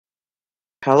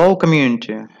Hello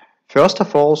community! First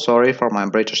of all, sorry for my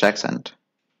British accent.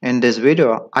 In this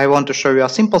video, I want to show you a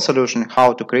simple solution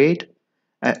how to create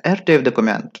an RTF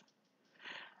document.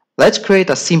 Let's create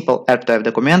a simple RTF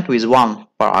document with one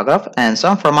paragraph and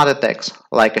some formatted text,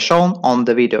 like shown on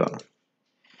the video.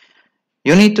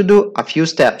 You need to do a few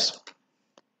steps.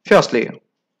 Firstly,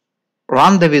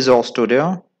 run the Visual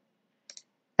Studio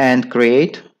and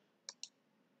create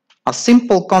a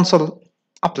simple console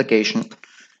application.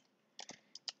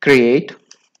 Create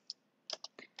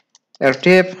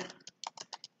RTF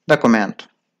document.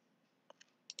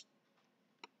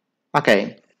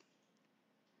 Okay.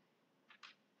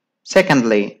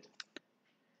 Secondly,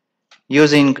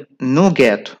 using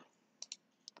NuGet,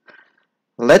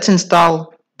 let's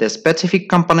install the specific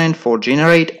component for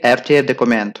generate RTF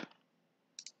document.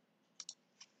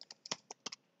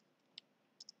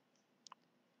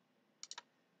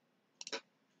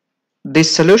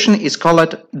 This solution is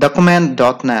called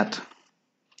document.net.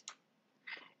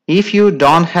 If you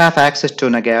don't have access to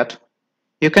NuGet,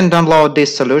 you can download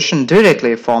this solution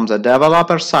directly from the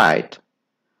developer site.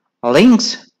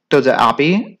 Links to the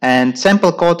API and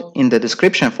sample code in the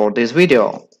description for this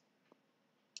video.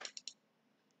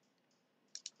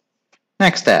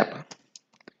 Next step.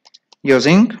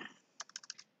 Using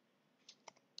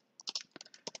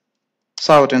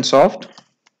Soft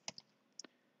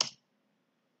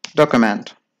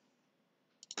document.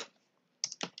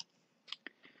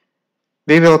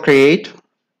 We will create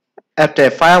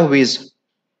RTF file with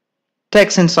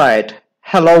text inside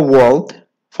Hello World,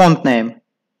 font name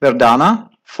Verdana,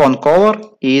 font color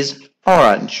is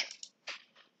orange.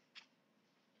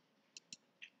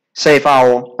 Save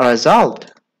our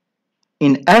result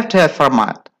in RTF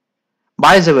format.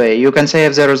 By the way, you can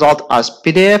save the result as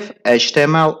PDF,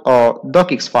 HTML or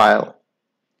docx file.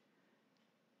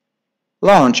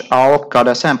 Launch our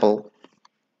code sample.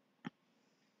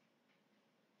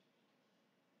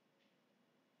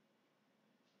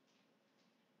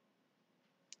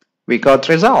 We got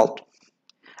result.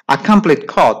 A complete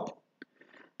code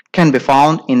can be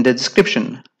found in the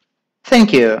description.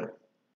 Thank you.